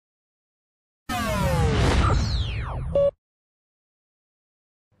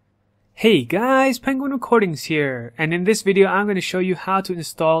Hey guys, Penguin Recordings here, and in this video I'm going to show you how to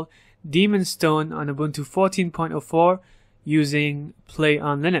install Demon Stone on Ubuntu 14.04 using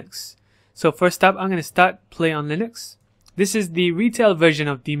PlayOnLinux. So first up, I'm going to start PlayOnLinux. This is the retail version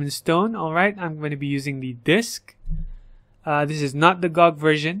of Demon Stone. Alright, I'm going to be using the disk. This is not the GOG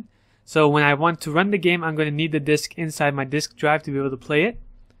version, so when I want to run the game I'm going to need the disk inside my disk drive to be able to play it.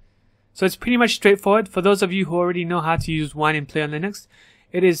 So it's pretty much straightforward. For those of you who already know how to use Wine and PlayOnLinux,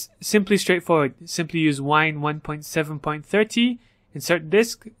 it is simply straightforward. Simply use Wine 1.7.30, insert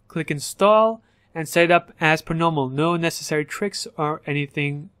disk, click install, and set it up as per normal. No necessary tricks or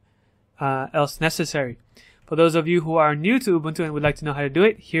anything else necessary. For those of you who are new to Ubuntu and would like to know how to do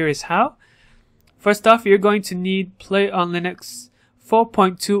it, here is how. First off, you're going to need PlayOnLinux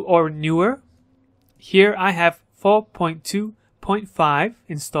 4.2 or newer. Here I have 4.2.5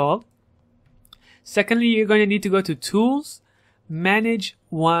 installed. Secondly, you're going to need to go to Tools, Manage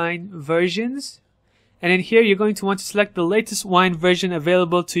Wine Versions, and in here you're going to want to select the latest Wine version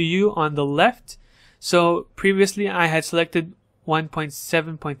available to you on the left. So previously I had selected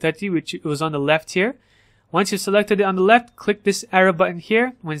 1.7.30, which was on the left here. Once you've selected it on the left, click this arrow button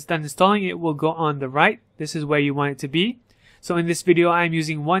here. When it's done installing, it will go on the right. This is where you want it to be. So in this video I'm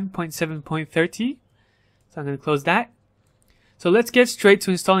using 1.7.30, so I'm going to close that. So let's get straight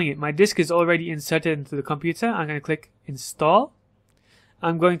to installing it. My disk is already inserted into the computer. I'm going to click install.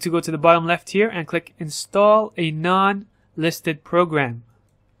 I'm going to go to the bottom left here and click install a non-listed program.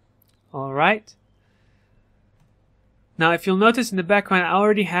 Alright. Now if you'll notice in the background, I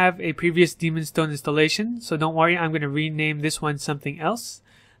already have a previous Demon Stone installation, so don't worry, I'm going to rename this one something else.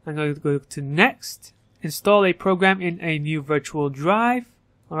 I'm going to go to next, install a program in a new virtual drive.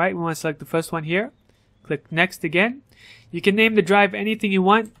 Alright, we want to select the first one here. Click next again. You can name the drive anything you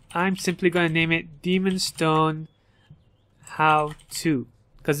want. I'm simply going to name it Demon Stone How To,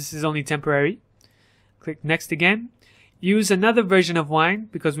 because this is only temporary. Click next again. Use another version of Wine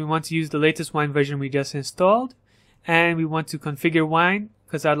because we want to use the latest Wine version we just installed. And we want to configure Wine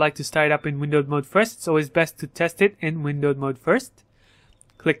because I'd like to start it up in windowed mode first. It's always best to test it in windowed mode first.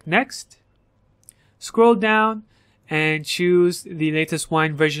 Click next. Scroll down and choose the latest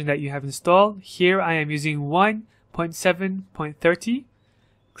Wine version that you have installed. Here I am using 1.7.30.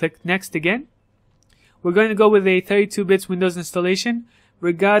 Click next again. We're going to go with a 32-bit Windows installation.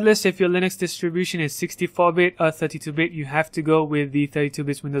 Regardless if your Linux distribution is 64-bit or 32-bit, you have to go with the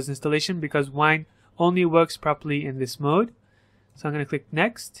 32-bit Windows installation because Wine only works properly in this mode. So I'm going to click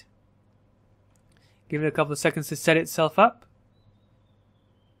next. Give it a couple of seconds to set itself up.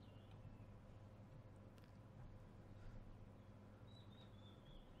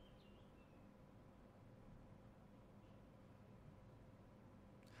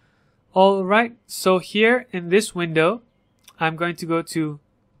 Alright, so here in this window, I'm going to go to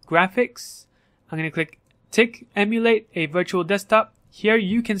Graphics. I'm going to click Tick Emulate a Virtual Desktop. Here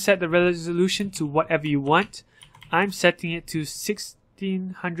you can set the resolution to whatever you want. I'm setting it to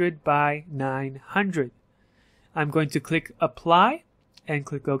 1600 by 900. I'm going to click Apply and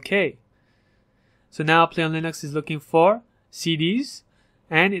click OK. So now PlayOnLinux is looking for CDs,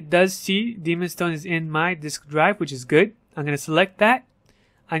 and it does see Demon Stone is in my disk drive, which is good. I'm going to select that.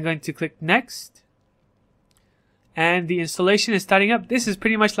 I'm going to click next, and the installation is starting up. This is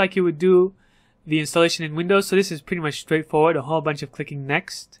pretty much like you would do the installation in Windows, so this is pretty much straightforward, a whole bunch of clicking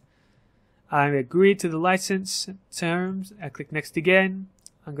next. I agree to the license terms. I click next again.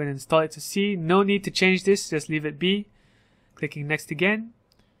 I'm going to install it to C. No need to change this, just leave it be. Clicking next again.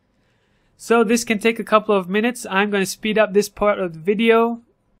 So this can take a couple of minutes. I'm going to speed up this part of the video.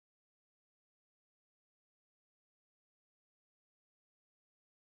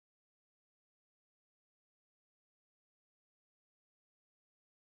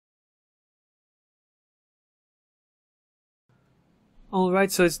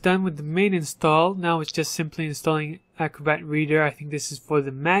 Alright, so it's done with the main install. Now it's just simply installing Acrobat Reader. I think this is for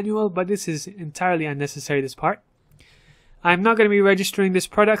the manual, but this is entirely unnecessary, this part. I'm not going to be registering this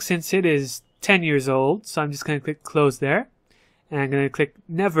product since it is 10 years old, so I'm just going to click close there. And I'm going to click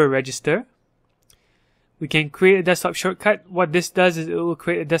never register. We can create a desktop shortcut. What this does is it will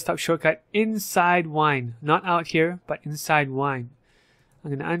create a desktop shortcut inside Wine. Not out here, but inside Wine.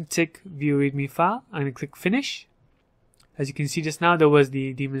 I'm going to untick view readme file. I'm going to click finish. As you can see just now, there was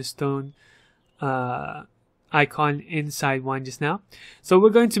the Demon Stone icon inside Wine just now. So we're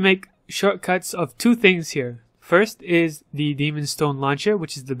going to make shortcuts of two things here. First is the Demon Stone launcher,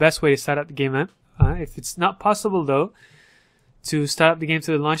 which is the best way to start up the game. If it's not possible though to start up the game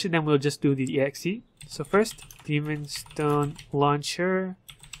through the launcher, then we'll just do the exe. So first, Demon Stone launcher.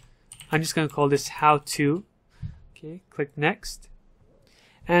 I'm just going to call this how to. Okay, click next.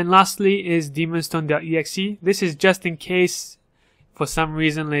 And lastly is demonstone.exe. This is just in case for some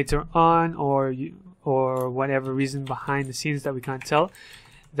reason later on, or whatever reason behind the scenes that we can't tell,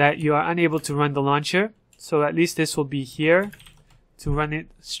 that you are unable to run the launcher. So at least this will be here to run it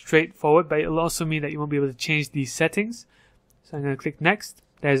straightforward, but it will also mean that you won't be able to change these settings. So I'm going to click next.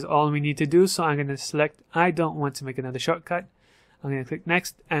 That is all we need to do. So I'm going to select I don't want to make another shortcut. I'm going to click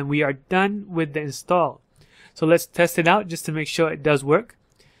next, and we are done with the install. So let's test it out just to make sure it does work.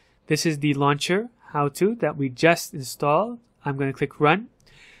 This is the launcher how-to that we just installed. I'm going to click run.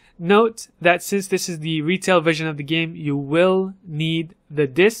 Note that since this is the retail version of the game, you will need the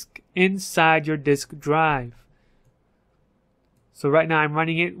disk inside your disk drive. So right now I'm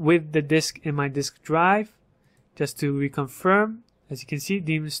running it with the disk in my disk drive. Just to reconfirm, as you can see,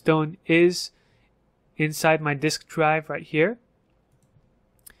 Demonstone is inside my disk drive right here.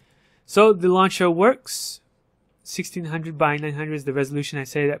 So the launcher works. 1600 by 900 is the resolution I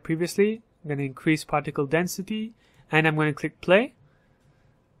said that previously. I'm going to increase particle density, and I'm going to click play.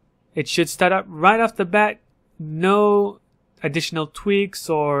 It should start up right off the bat. No additional tweaks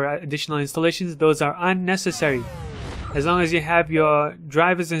or additional installations. Those are unnecessary. As long as you have your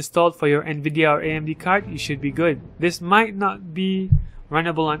drivers installed for your Nvidia or AMD card, you should be good. This might not be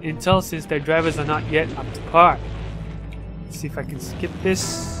runnable on Intel since their drivers are not yet up to par. Let's see if I can skip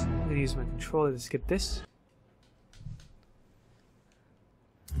this. I'm going to use my controller to skip this.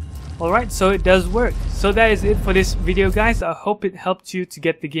 Alright, so it does work. So that is it for this video, guys. I hope it helped you to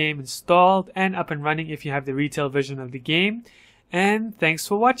get the game installed and up and running if you have the retail version of the game. And thanks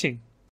for watching.